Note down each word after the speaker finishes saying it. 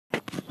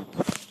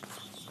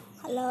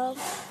love.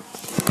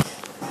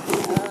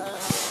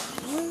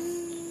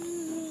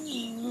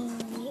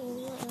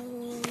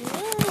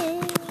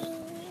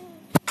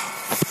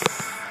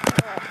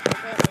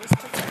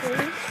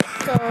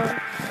 So,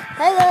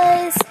 hi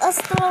guys,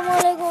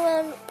 Assalamualaikum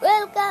and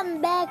welcome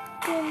back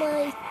to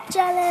my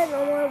channel,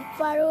 Omar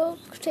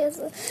Faruk.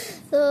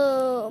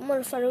 So,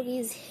 Omar Faruk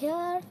is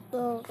here.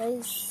 So,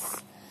 guys,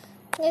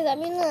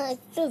 আমি না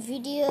একটা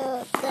video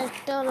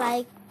একটা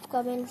like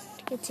comment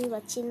কিছু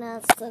পাচ্ছি না।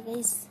 তো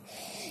গাইস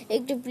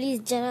একটু প্লিজ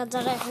যারা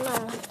যারা এখন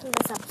আমার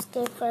চ্যানেলটা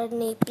সাবস্ক্রাইব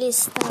করেননি প্লিজ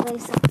তাড়াতাড়ি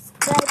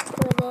সাবস্ক্রাইব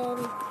করে দেন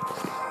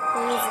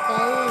প্লিজ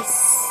গাইস।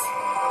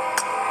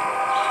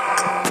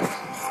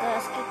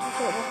 আজকে কি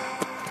করবো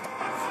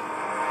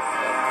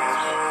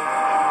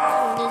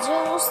নিজে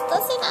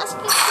বুঝতেছি না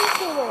আজকে কি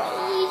করবো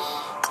ভাই।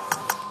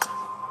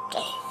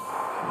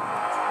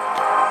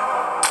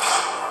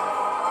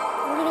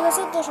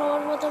 তো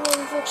সবার মতো আমি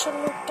ইনফেকশন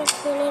মোডটা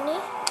খেলে নিই,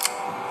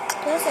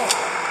 ঠিক আছে?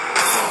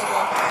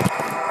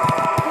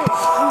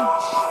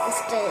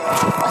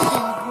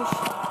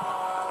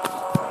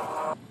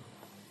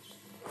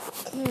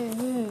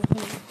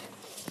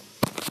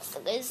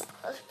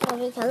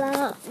 আমি খেলা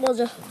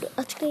মজা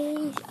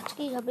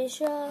আজকেই হবে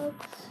সব।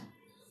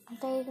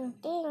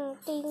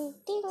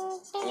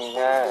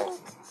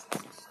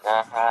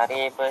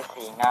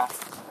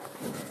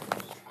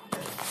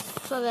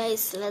 So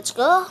guys, let's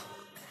go.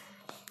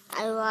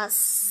 I was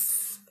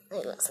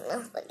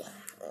nobody.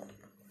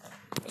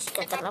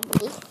 Kata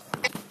lagi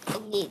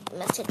di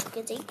masjid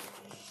kerja.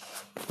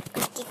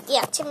 Kita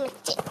aja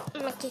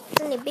masjid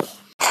tu lebih.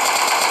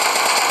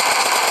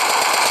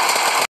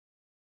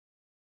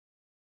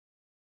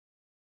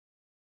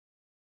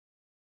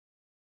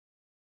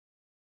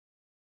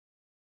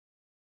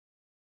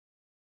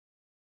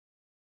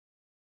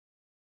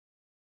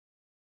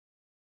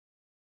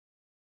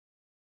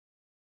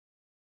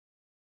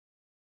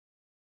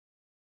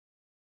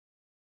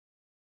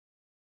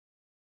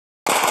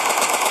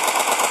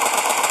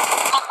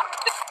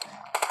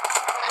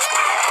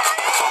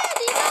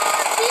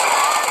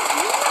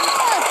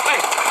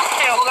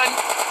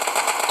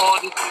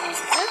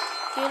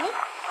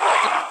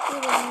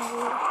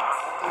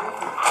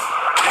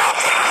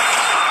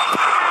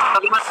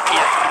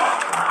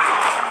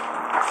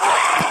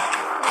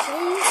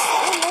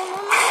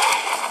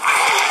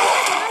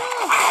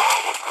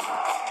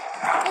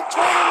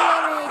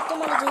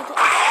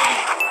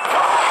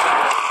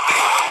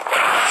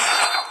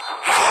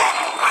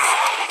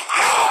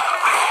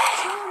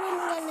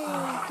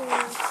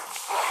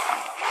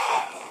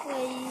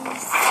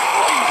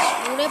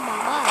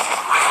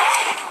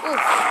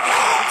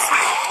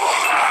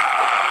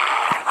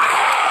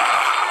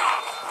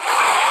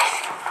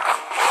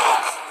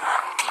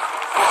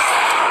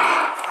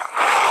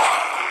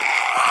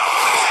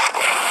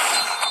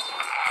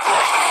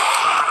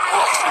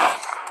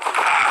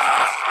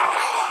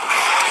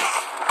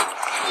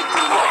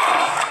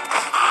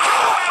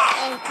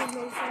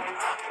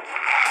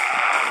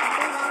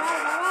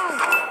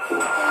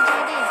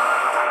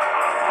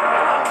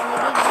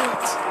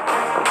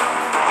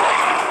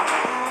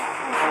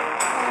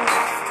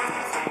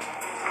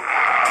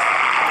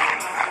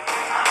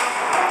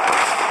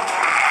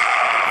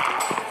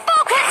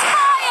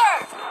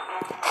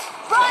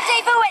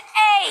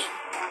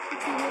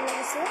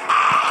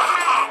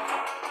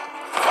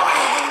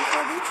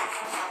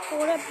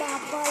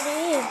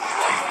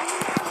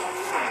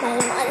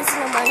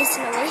 Maris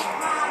na भाई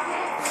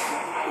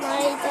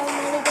मारी दो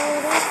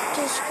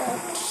just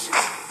got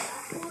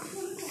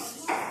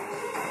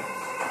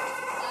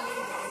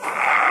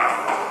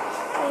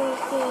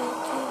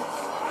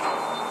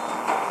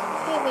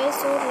okay guys,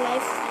 so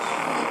life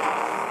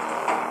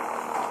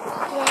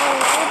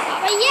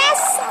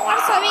yes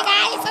sorry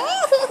guys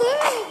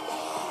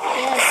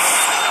yes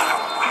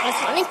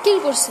অনেক কিল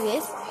করছি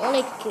guys,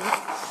 অনেক কিল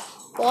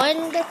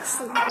পয়েন্ট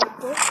দেখছি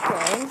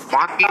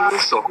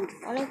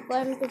অনেক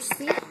point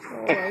করছি।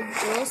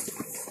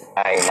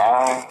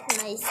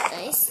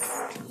 Nice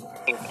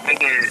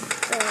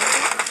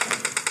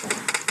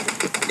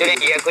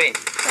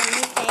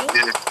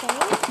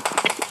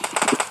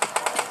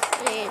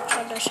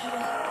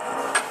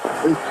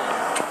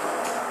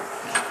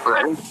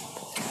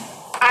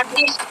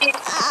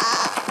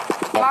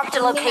Mark the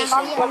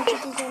location.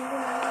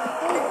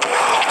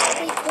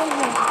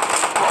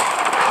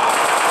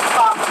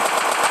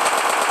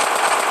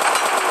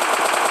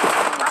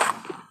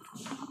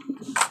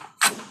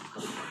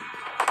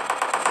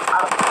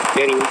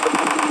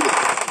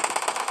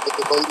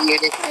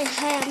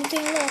 হ্যাঁ আমি তো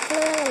এগুলো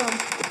একলা গেলাম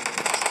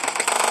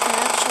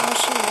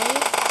সমস্যা নাই,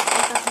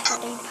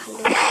 একাটাই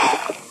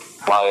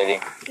ভালো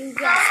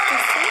কিন্তু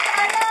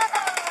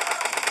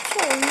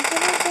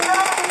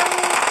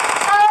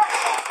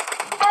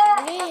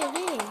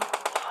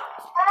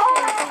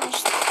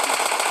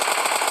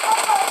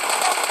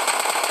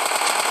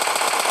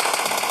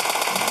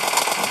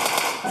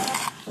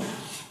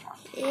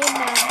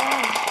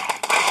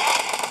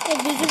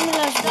দুজন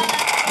মিলে আসবে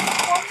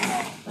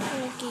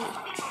নাকি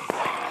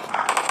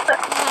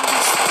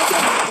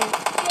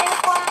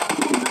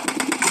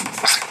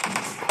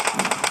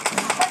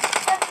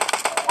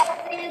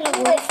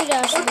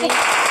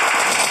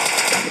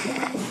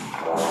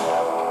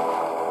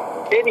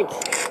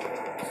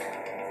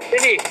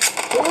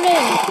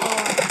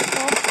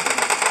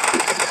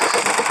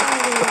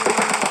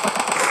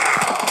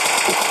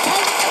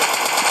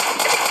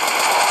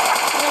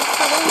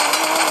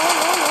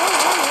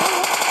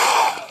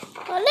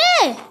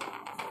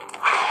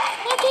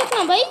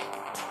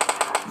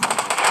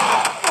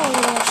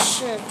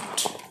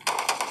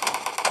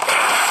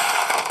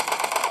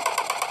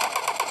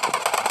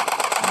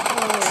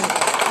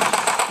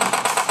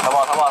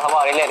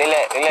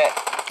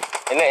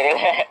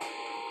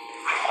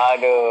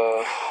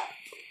Aduh.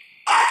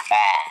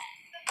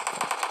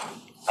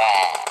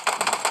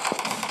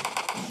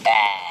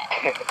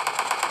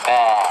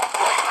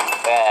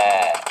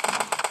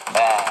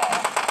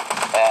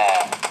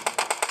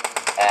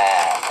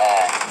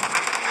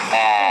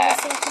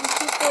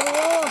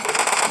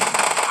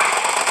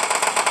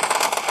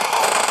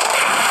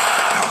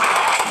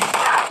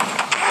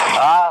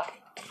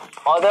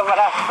 Oh, udah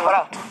parah.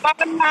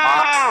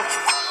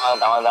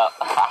 Mantap.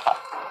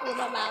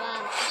 Udah bawa.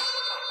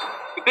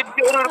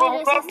 Gede orang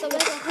bukan.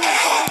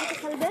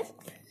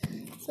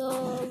 So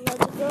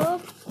let's go.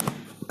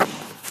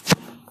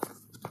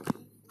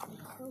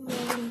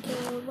 Kemudian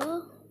coba.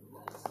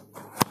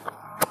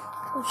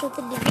 Masuk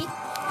ke dibi.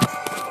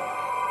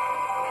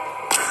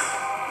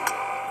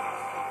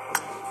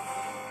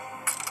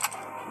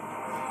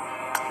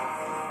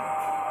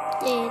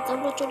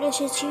 তোমরা চলে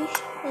এসেছি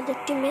আমাদের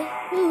টিমে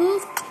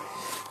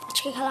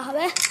আজকে খেলা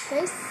হবে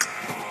গাইস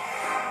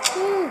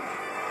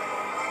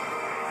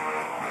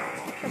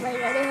সবাই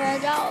রেডি হয়ে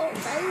যাও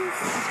গাইস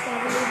আজকে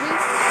হবে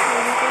লিভিস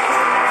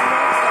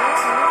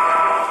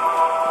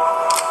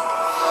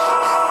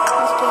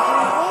আজকে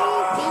হবে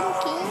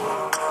পিঙ্কি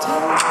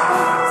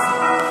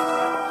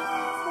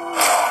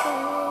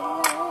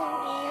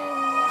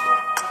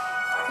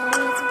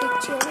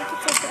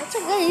আচ্ছা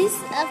গাইস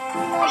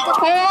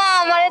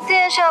আমার এতে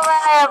সবাই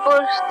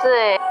বসছে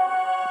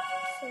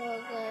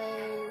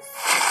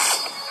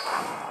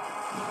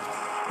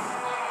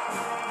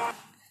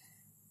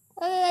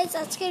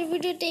আজকের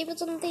ভিডিওটা এই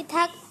পর্যন্তই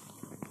থাক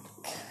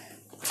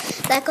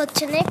দেখা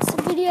হচ্ছে নেক্সট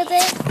ভিডিওতে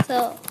তো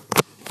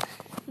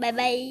বাই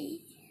বাই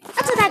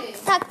আচ্ছা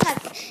থাক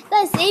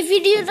গাইস এই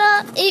ভিডিওটা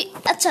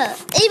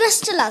এই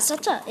ম্যাচটা লাস্ট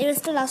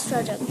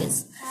হয়ে যাক গাইস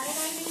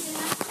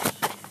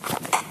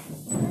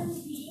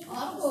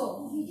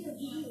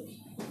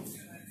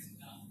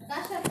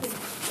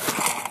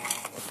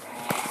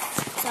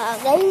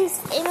গাইস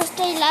এই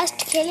ম্যাচটাই লাস্ট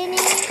খেলে নি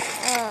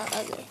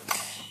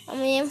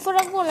আমি M4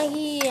 রাখবো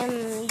নাকি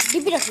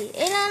ডিপি রাখি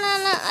এই না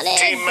আরে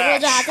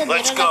গোরোজা হাতে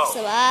ধরে রাখছে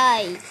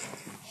ভাই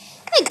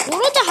এই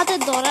গোরোজা হাতে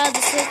ধরা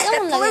দিছে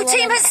কেমন লাগে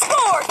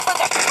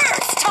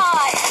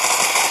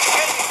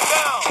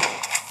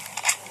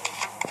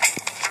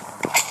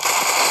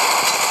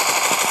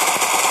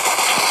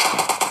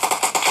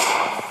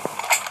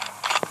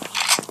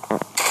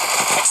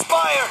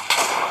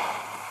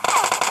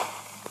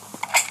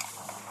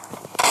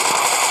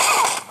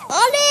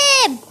আরে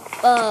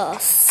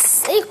বাস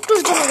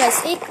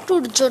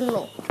একটুর জন্য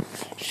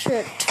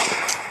শিট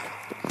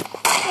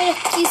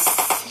কি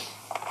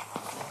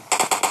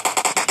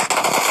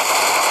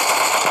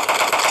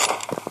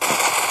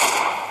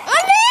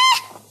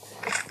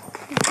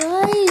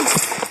গাইস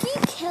কি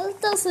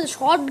খেলতেছে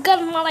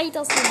শটগান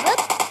মারাইতেছে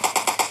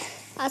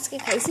আজকে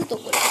খাইছি তো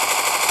করে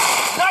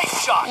Nice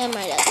shot.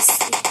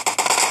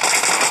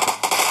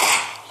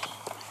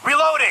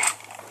 Reloading.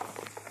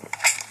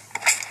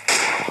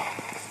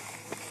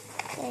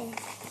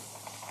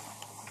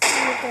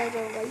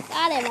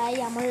 আরে ভাই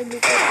আমার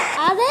দিকে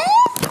আরে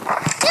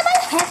ভাই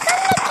হ্যাকার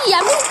নাকি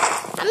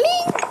আমি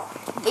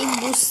এই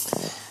বুস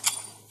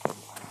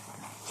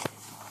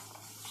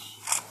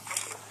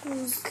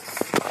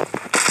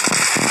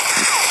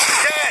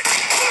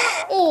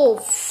ও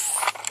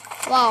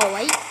ওয়াও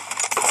ভাই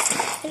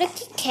এটা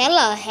কি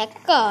খেলা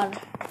hacker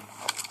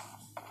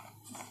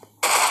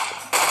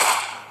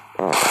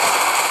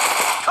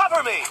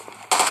Cover me.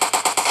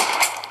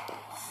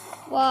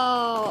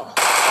 Wow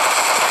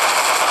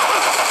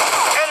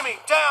Enemy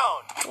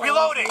down.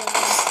 Reloading.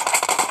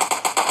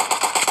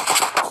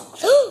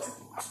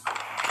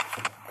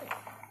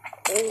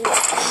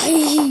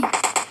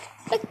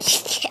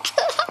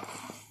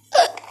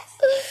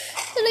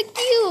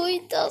 কি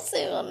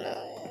হইতাছে মানে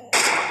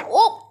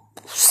ও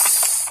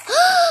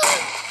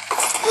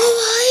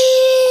ভাই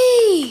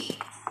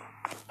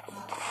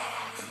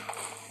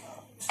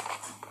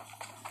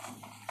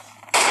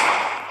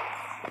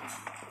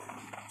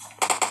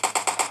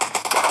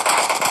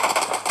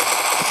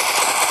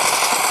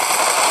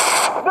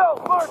No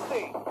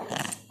mercy.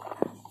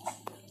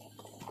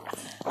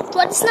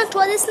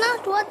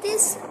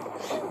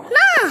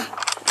 না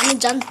আমি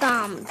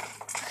জানতাম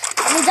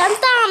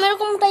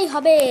এরকমটাই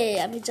হবে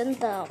আমি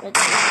জানতাম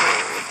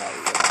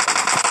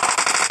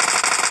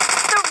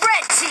The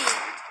red team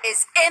is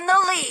in the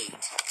lead.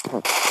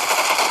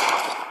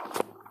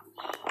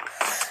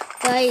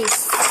 Guys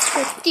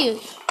সত্যি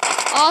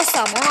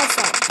অসাম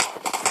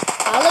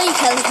ভালোই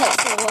খেলছে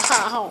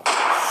ওয়াও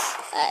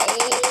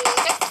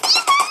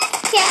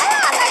খেলা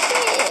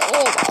লাগে ও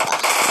বাবা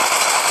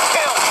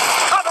Kill.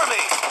 Cover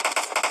me.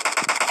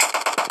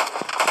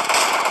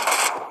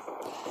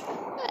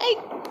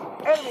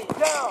 Enemy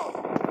down.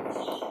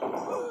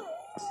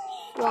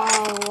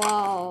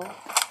 Wow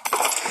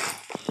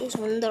কি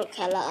সুন্দর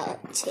খেলা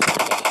আছে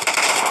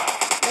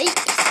ভাই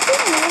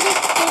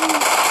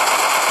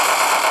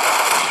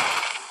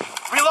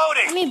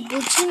Reloading. আমি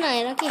বুঝি না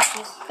এরা কি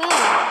হ্যাকার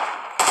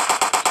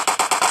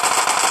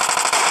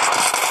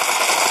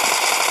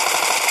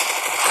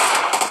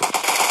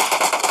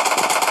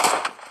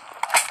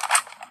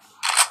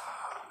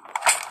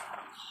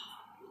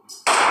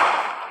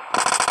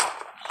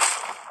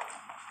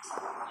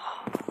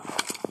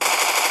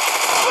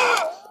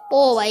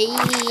ও ভাই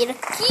এটা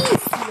কি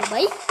ছিল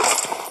ভাই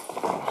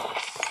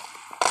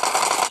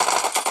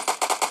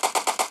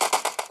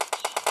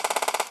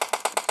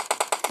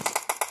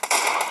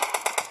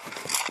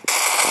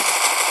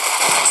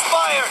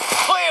Expired.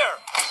 Clear.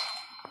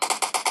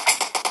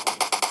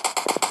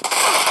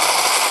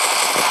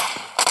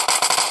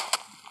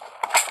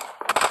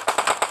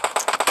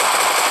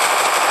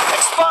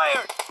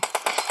 Expired.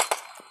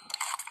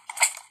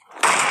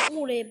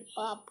 ওরে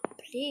বাপ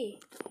রে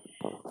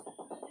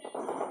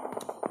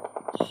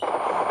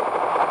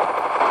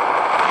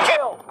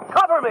Kill.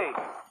 Cover me.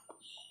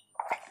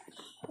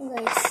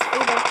 গাইস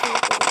এইবার কি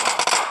করব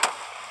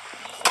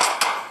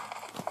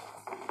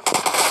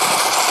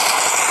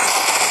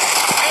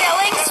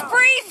Killing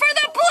spree for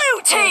the blue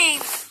team.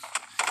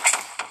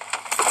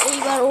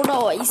 এইবার ওরা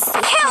আইছে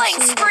Killing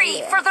spree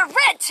for the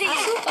red team.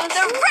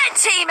 The red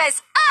team is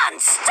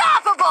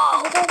unstoppable.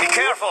 Be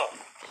careful.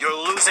 You're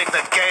losing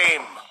the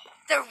game.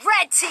 The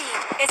red team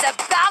is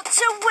about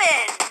to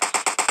win.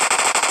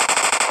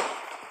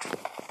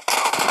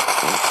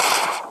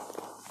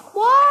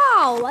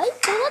 Wow ভাই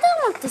কোথায়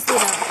মারতেছে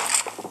এরা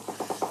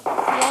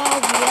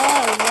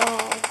wow wow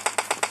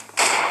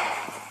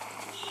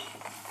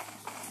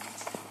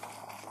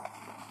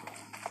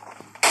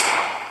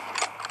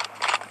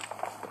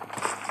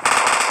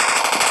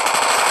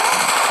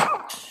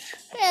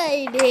এই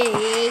রে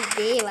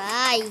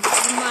ভাই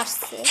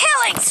মারছে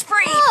Killing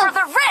spree for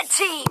the red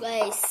team.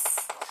 Guys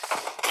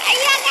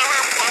আইয়া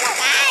গেলাম চলো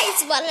গাইস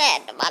বলেন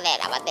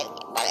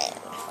আমাদেরকে বলেন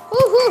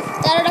হু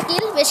 13টা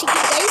কিল বেশি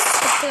কিল গাইস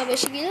সবথেকে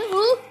বেশি কিল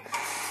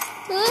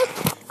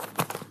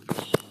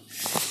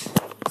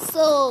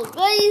সো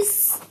গাইস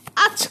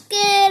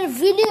আজকের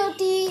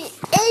ভিডিওটি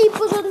এই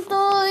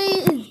পর্যন্তই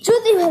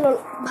যদি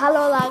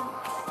ভালো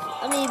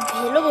আমি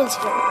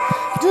বলছিলাম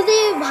যদি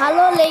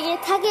ভালো লেগে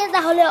থাকে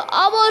তাহলে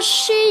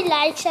অবশ্যই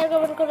লাইক শেয়ার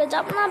কমেন্ট করে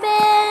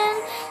জানাবেন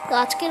তো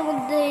আজকের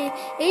মধ্যে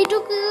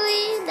এইটুকুই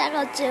দেখা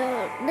হচ্ছে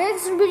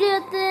নেক্সট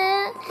ভিডিওতে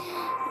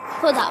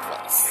খোদা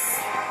হাফেজ